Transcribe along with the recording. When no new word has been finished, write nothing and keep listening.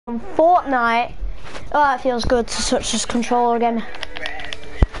Fortnite. Oh, it feels good to touch this controller again.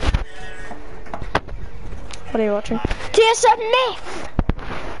 What are you watching? TSM Myth!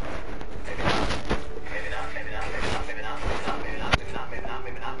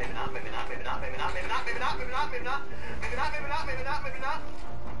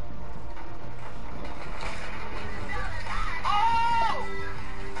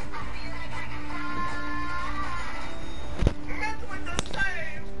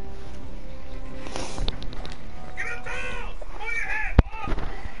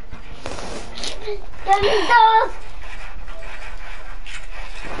 Get me those!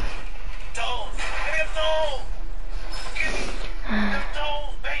 Dolls! Give me a doll! Give me the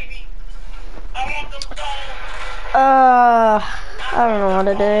dolls, baby! I want them dolls! I don't know what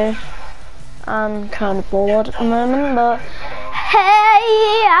to do. I'm kind of bored at the moment, but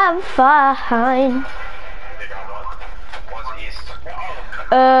hey, I'm fine.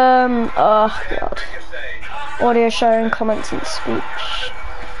 Oh god. Audio sharing, comments and speech.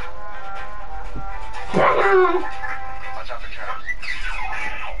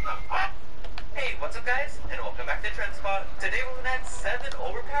 Hey, what's up guys? And welcome back to Trend Spot. Today we're looking at 7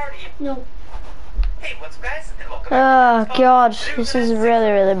 overpowered No. Hey, what's up guys? And welcome Oh back to god, this is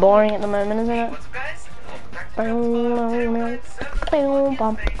really boring at the moment, isn't it? What's up guys? And welcome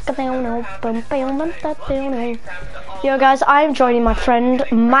back to Yo guys, I'm joining my friend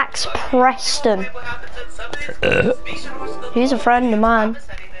Max Preston. He's a friend of mine.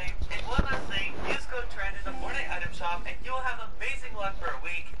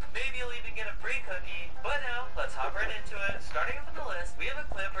 Starting off with the list, we have a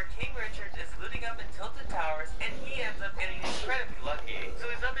clip where King Richards is looting up in Tilted Towers, and he ends up getting incredibly lucky. So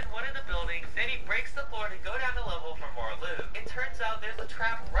he's up in one of the buildings, then he breaks the floor to go down a level for more loot. It turns out there's a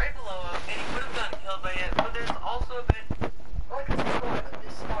trap right below him, and he would have gotten killed by it, but there's also a bit... Like I described at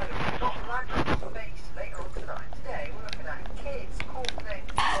this side of not random space later on tonight. Today, we're looking at kids called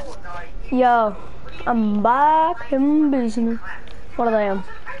named Fortnite. Yo, I'm back in business. What are they on?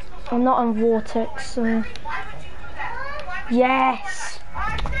 I'm not on Vortex, so... Yes!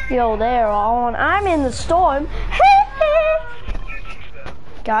 Yo, they're on. I'm in the storm.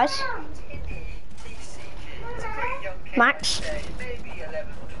 Guys? Max?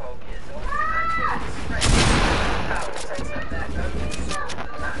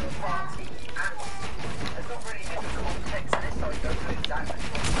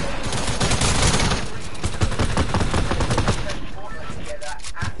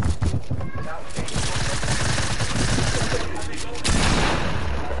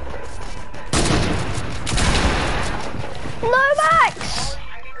 No, Max!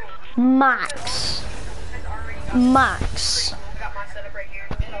 Max. Max. Got my setup right here.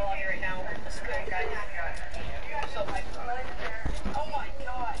 It's all here right now. Let's go, guys. So, like, oh my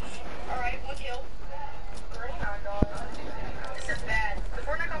gosh. Alright, one kill. This is bad. The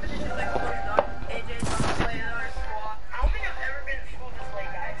Fortnite competition is like almost done. AJ's on the play in our squad. I don't think I've ever been to school this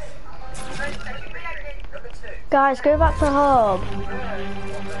late, guys. Guys, go back to the hub.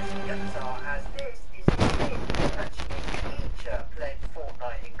 Playing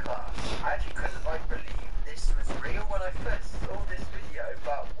Fortnite in class. I actually couldn't believe this was real when I first saw this video,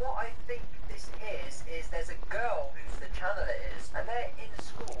 but what I think this is there's a girl whose the channel it is, and they're in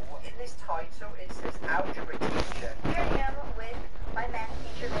school. In this title it says algebra teacher. Here I am with my math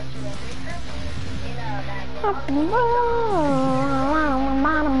teacher, Mr. Rodriguez, in a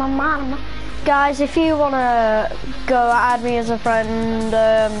Guys, if you wanna go add me as a friend,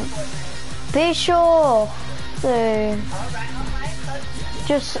 be sure to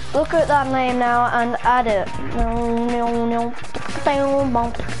just look at that name now and add it.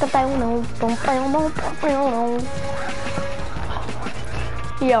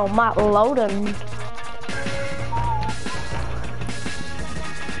 Yo, Matt Loden.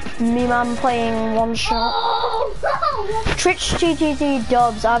 Me man playing one shot. Twitch TTT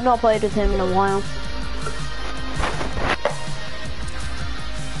Dubs, I've not played with him in a while.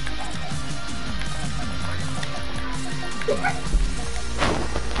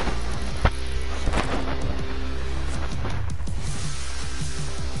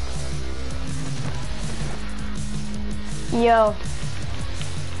 Yo.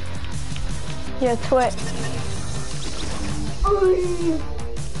 Yo, Twitch.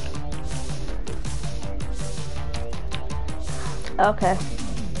 Okay.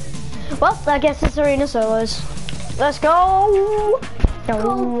 Well, I guess it's arena solos. Let's go!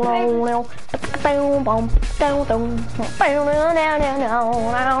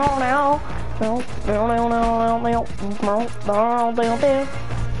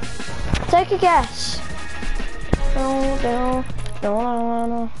 Take a guess.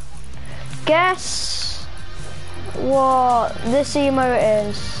 No. Guess what this emote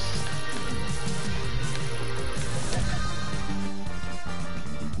is.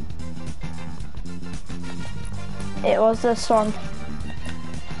 It was this one.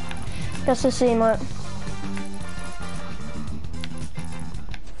 Guess this emote.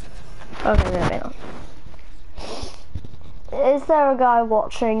 Okay, maybe not. Is there a guy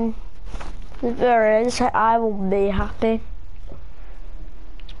watching? If there is, I will be happy.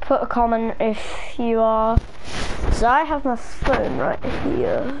 Put a comment if you are. So I have my phone right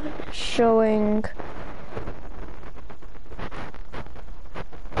here showing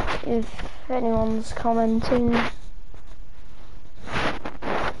if anyone's commenting.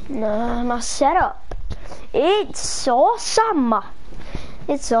 No, my setup. It's awesome.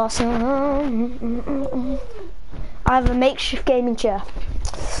 It's awesome. I have a makeshift gaming chair.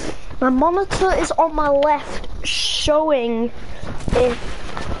 My monitor is on my left, showing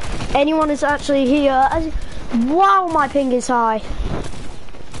if anyone is actually here. Wow, my ping is high.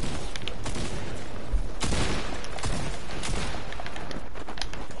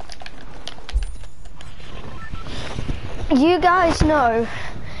 You guys know,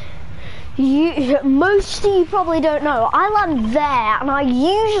 most of you probably don't know, I land there and I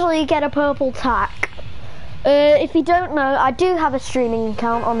usually get a purple tack. If you don't know, I do have a streaming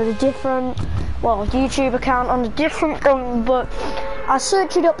account on a different, well, YouTube account on a different one, but I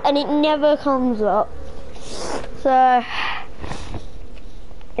search it up and it never comes up. So, I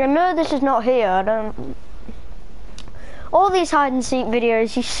know this is not here, I don't, all these hide and seek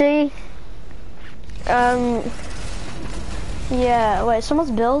videos you see, yeah, wait, someone's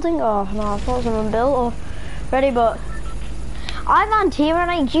building? Oh no, I thought someone built already, but I land here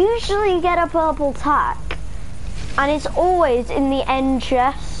and I usually get a purple tack. And it's always in the end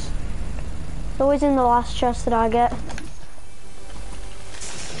chest. It's always in the last chest that I get.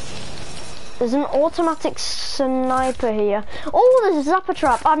 There's an automatic sniper here. Oh, there's a zapper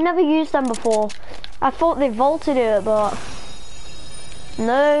trap. I've never used them before. I thought they vaulted it, but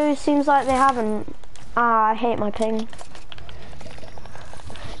no, seems like they haven't. Ah, I hate my ping.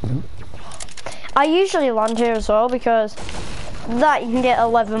 I usually land here as well because that you can get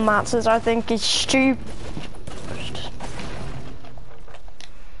 11 mats, I think is stupid.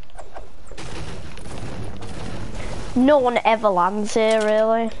 No one ever lands here,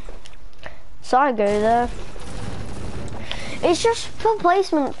 really. So I go there. It's just for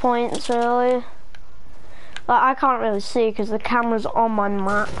placement points, really. Like, I can't really see because the camera's on my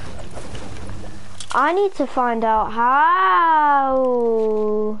map. I need to find out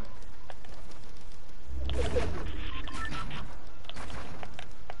how.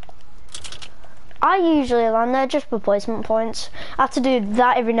 I usually land there just for placement points. I have to do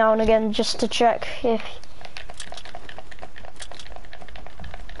that every now and again just to check if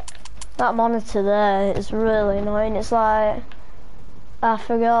that monitor there is really annoying. It's like, I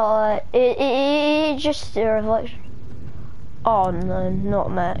forgot, like, it just a reflection. Oh no,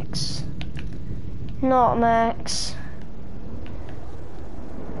 not Max. Not Max.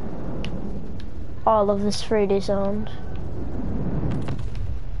 Oh, I love this 3D sound.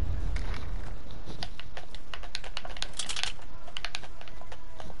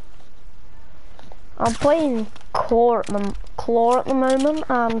 I'm playing Claw at the moment,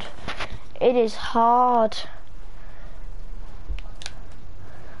 and it is hard.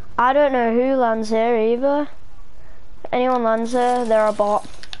 I don't know who lands here either. If anyone lands here, they're a bot.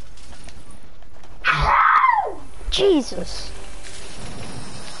 Jesus.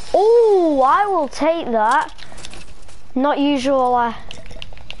 Oh, I will take that. Not usual, I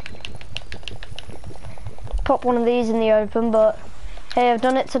pop one of these in the open, but hey, I've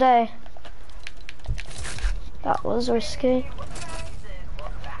done it today. That was risky.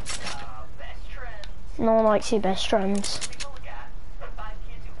 No one likes your best friends.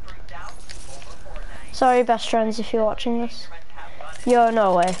 Sorry, best friends, if you're watching this. Yo,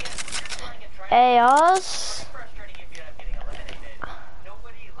 no way. ARs.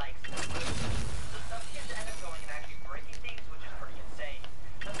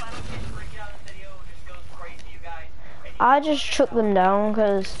 I just took them down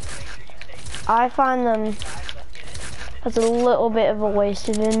because I find them as a little bit of a waste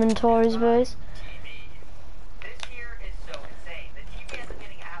of inventory space.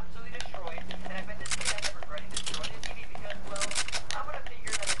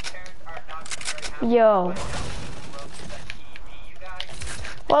 Yo.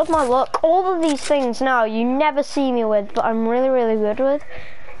 What's my luck? All of these things now you never see me with, but I'm really, really good with.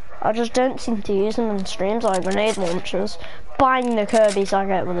 I just don't seem to use them in streams, like grenade launchers. Buying the Kirby's I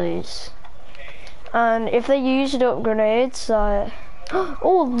get with these. And if they used up grenades,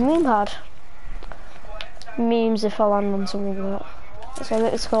 oh, meme pad. Memes if I land on something like that. That's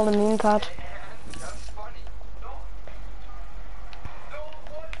what it's called, a meme pad.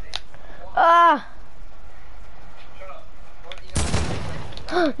 Ah!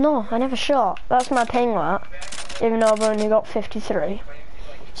 No, I never shot. That's my ping, that. Even though I've only got 53.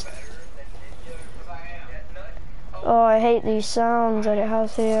 Oh, I hate these sounds that it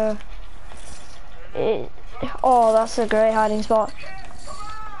has here. Oh, that's a great hiding spot.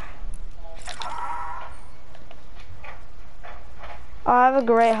 I have a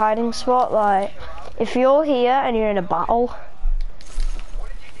great hiding spot, like, if you're here and you're in a battle.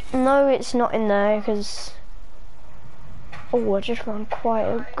 No, it's not in there, because... Oh, I just found quite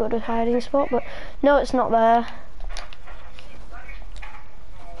a good hiding spot, but no, it's not there.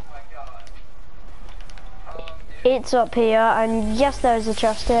 It's up here, and yes, there's a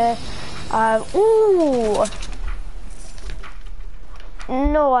chest here. Ooh!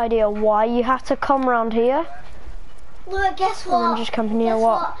 No idea why you had to come around here. Look, guess what? And then just come near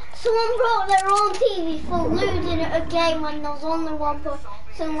what? Someone brought their own TV for losing at a game when there was only one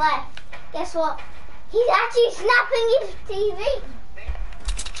person left. Guess what? He's actually snapping his TV.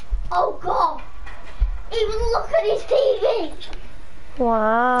 Oh God! Even look at his TV.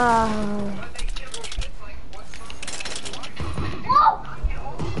 Wow. Whoa!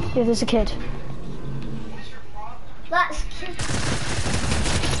 Yeah, there's a kid. That's cute.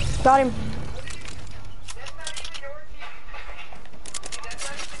 Got him.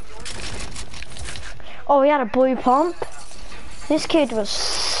 Oh, he had a blue pump. This kid was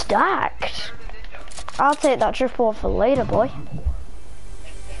stacked. I'll take that triple for later, boy.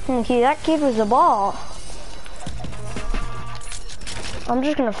 Okay, that kid was a ball. I'm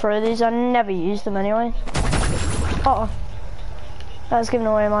just gonna throw these. I never use them anyway. Uh oh. That's giving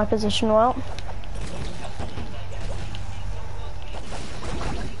away my position well.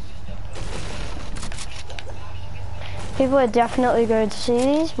 People are definitely going to see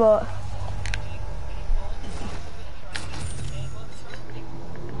these, but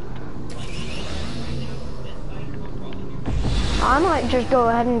I might just go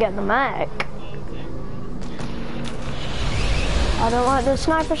ahead and get the mech. I don't like the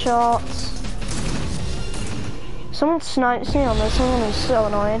sniper shots. Someone snipes me on this, someone is so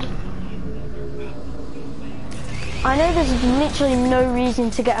annoyed. I know there's literally no reason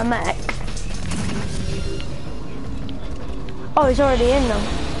to get a mech. Oh, he's already in them.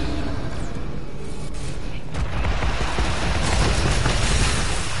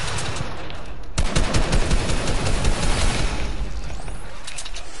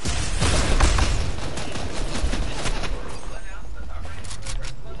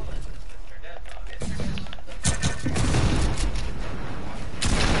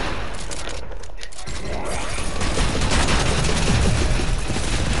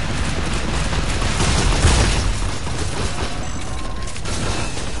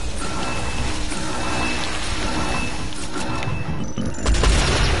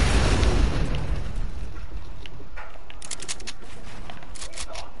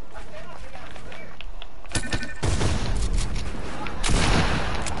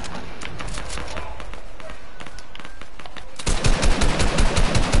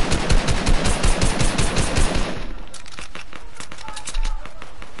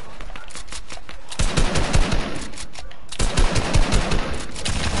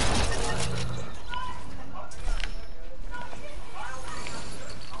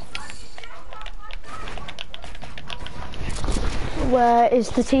 Where is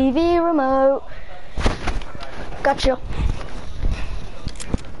the TV remote? Gotcha.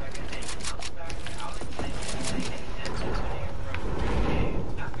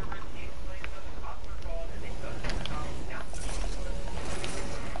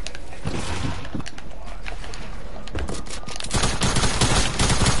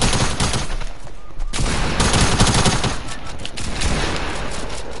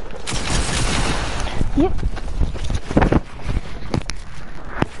 Yep.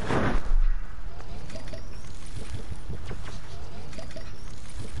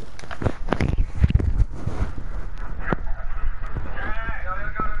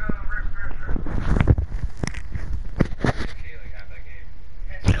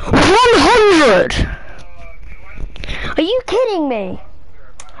 Are you kidding me?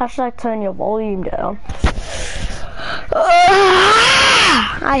 Hashtag turn your volume down.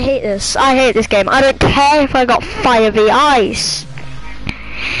 I hate this. I hate this game. I don't care if I got fire v ice.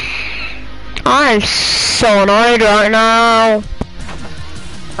 I'm so annoyed right now.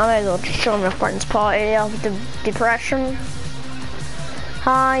 I may as well just join my friend's party of depression.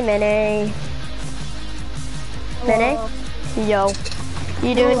 Hi, Minnie. Minnie? Yo.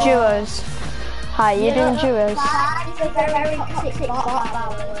 You doing duos? Hi, you doing duos?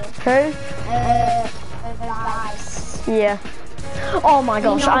 Who? Yeah. Oh my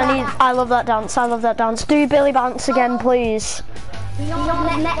gosh, I love that dance, I love that dance. Do Billy Bounce again, please.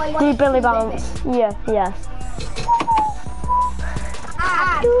 Do Billy Bounce. Yeah, yeah.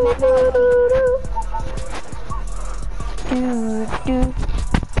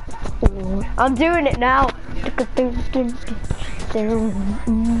 I'm doing it now.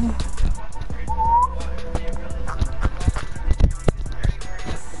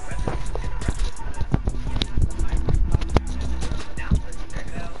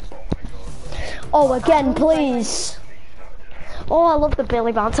 Oh, again, please. Oh, I love the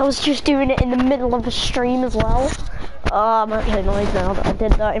Billy Bounce. I was just doing it in the middle of a stream as well. Oh, I'm actually annoyed now that I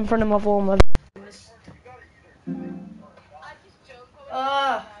did that in front of all my viewers.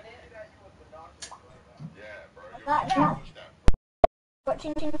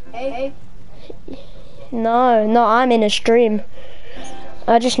 No, I'm in a stream.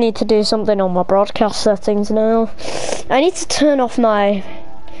 I just need to do something on my broadcast settings now. I need to turn off my...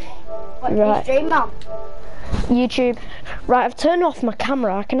 Right. YouTube. Right, I've turned off my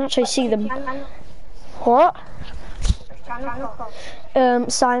camera. I can actually see them. What?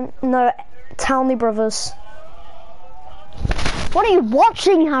 No, Townley Brothers. What are you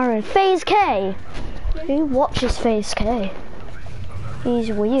watching, Harry? FaZe K? Who watches FaZe K?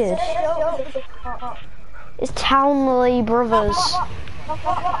 He's weird. It's Townley Brothers.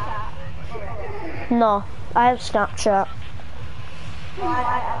 No, I have Snapchat.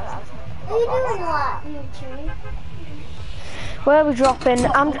 Are you doing what, YouTube? Where are we dropping?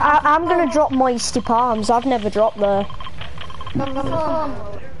 I'm gonna drop Moisty Palms. I've never dropped there.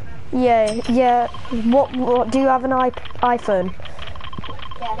 Yeah. What do you have an iPhone?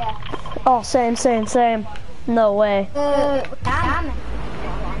 Yeah. Oh, same. No way.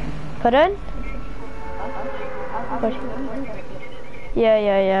 Pardon?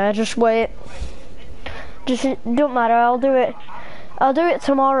 Yeah. Just wait. Just don't matter. I'll do it. I'll do it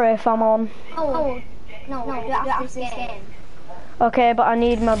tomorrow if I'm on. No, after this game. Okay, but I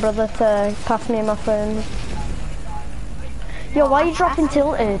need my brother to pass me my phone. Yo, why are you dropping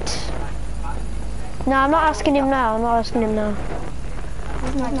tilted? No, I'm not asking him now.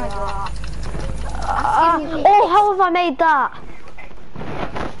 Oh, how have I made that?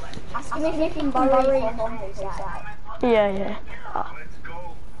 Yeah. Oh.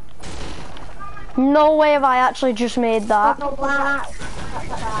 No way have I actually just made that.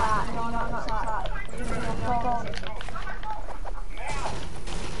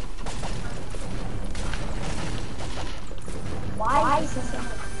 Why is this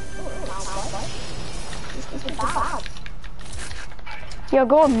bad? Yo,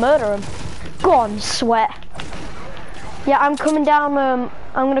 go and murder him. Go on, sweat. Yeah, I'm coming down, I'm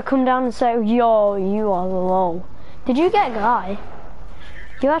gonna come down and say, yo, you are low. Did you get a guy?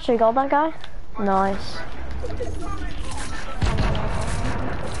 You actually got that guy? Nice.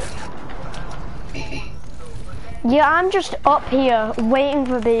 Yeah, I'm just up here waiting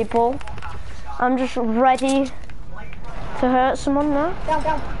for people. I'm just ready to hurt someone now.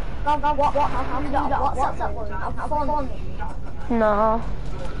 No.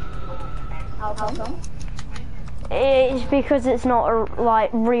 How come? It's because it's not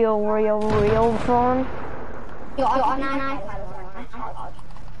like real fun. You got an iPad.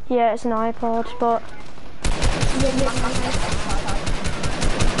 Yeah, it's an iPod, but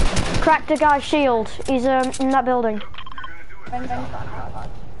cracked a guy's shield. He's in that building.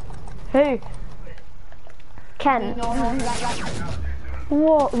 Who? Ken.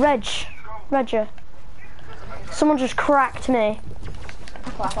 What? Regger. Someone just cracked me.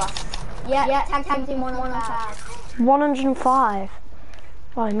 Yeah, 105. 105.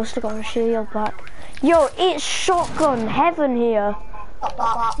 Oh, he must have got a shield back. Yo, it's shotgun heaven here.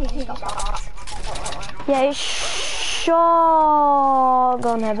 Yeah, it's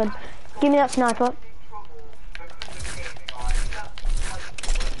shotgun heaven. Give me that sniper.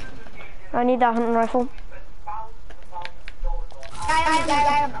 I need that hunting rifle.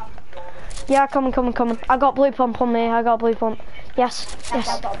 Yeah, coming. I got blue pump on me. Yes.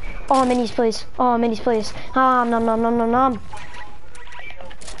 Oh, minis, please. Nom.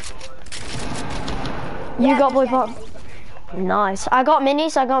 You got blue pump. Nice. I got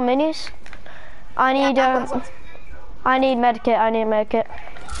minis. I need medkit.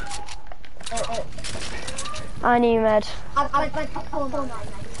 I need med.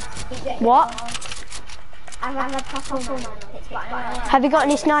 What? Have you got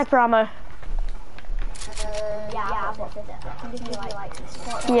any sniper ammo? Yeah, I've got 50.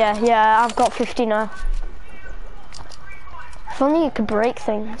 Yeah, I've got 50 now. If only you could break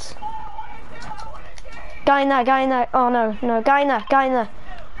things. Guy in there, guy in there. Oh no, no, guy in there, guy in there.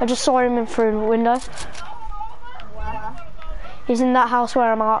 I just saw him in through the window. Where? He's in that house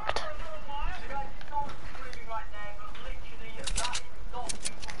where I marked.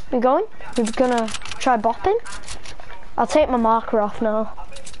 We going? We're gonna try bopping? I'll take my marker off now.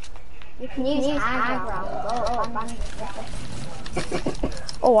 You can use high ground.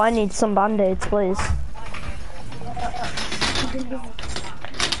 Oh, I need some band-aids, please.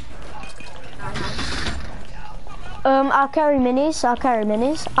 I'll carry minis,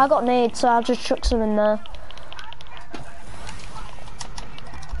 I got nades, so I'll just chuck some in there.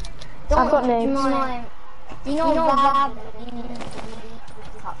 I've got nades. Do you know that?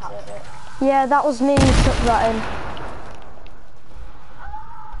 Yeah, that was me who took that in.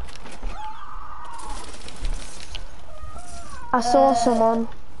 I saw someone.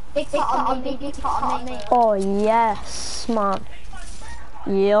 Big pot on me, big pot on me. Oh yes, man.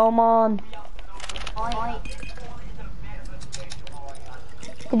 Yeah, man. Oi.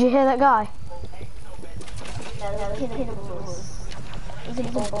 Did you hear that guy? No, he's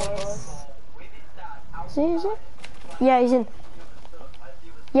in bubbles. Is he? Yeah, he's in.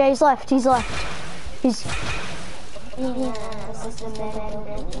 Yeah, he's left, He's... I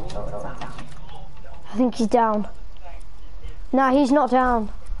think he's down. Nah, he's not down.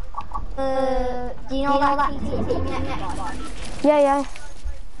 Do you know that Yeah.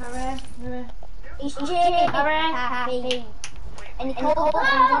 He's cheering. Happy. And he told me,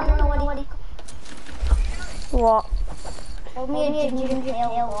 I don't know what he What? told me a ginger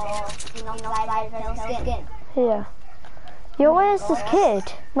ale or, skin. Yeah. Yo, where's this kid?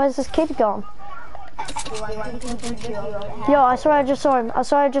 Where's this kid gone? Yo, I swear I just saw him.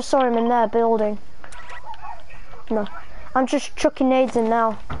 I just saw him in there building. No. I'm just chucking nades in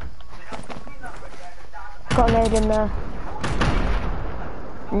now. Got a nade in there.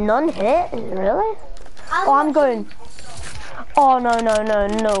 None hit? Really? Oh, I'm going. Oh,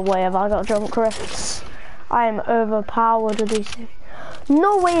 no way have I got jump rifts. I am overpowered with these things.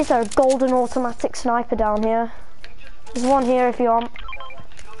 No way is there a golden automatic sniper down here. There's one here if you want.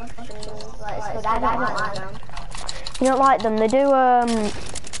 You don't like them? They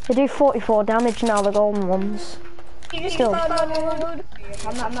do 44 damage now, the golden ones. Still.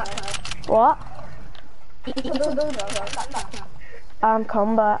 What?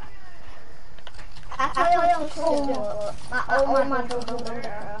 Combat.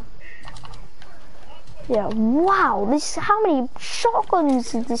 Yeah, wow, how many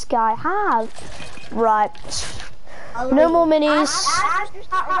shotguns did this guy have? Right. No more minis.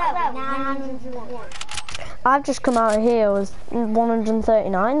 I've just come out of here with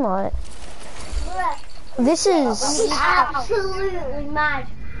 139, like. This is absolutely mad.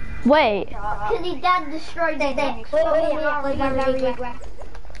 Wait. Because his dad destroyed the thing.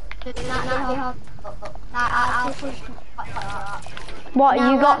 What,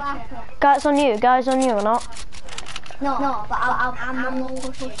 you got guys on you or not? No, but I'm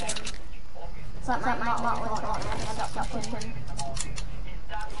pushing. It's like my pushing.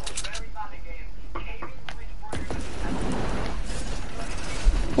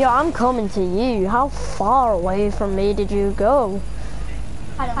 Yo, I'm coming to you. How far away from me did you go?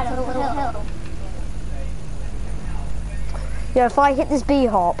 Had a little hill. Yeah, if I hit this B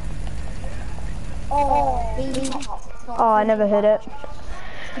hop. Oh, I never hit it.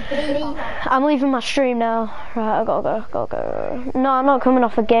 I'm leaving my stream now. Right, I gotta go. No, I'm not coming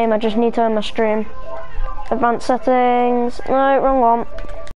off a game. I just need to end my stream. Advanced settings. No, wrong one.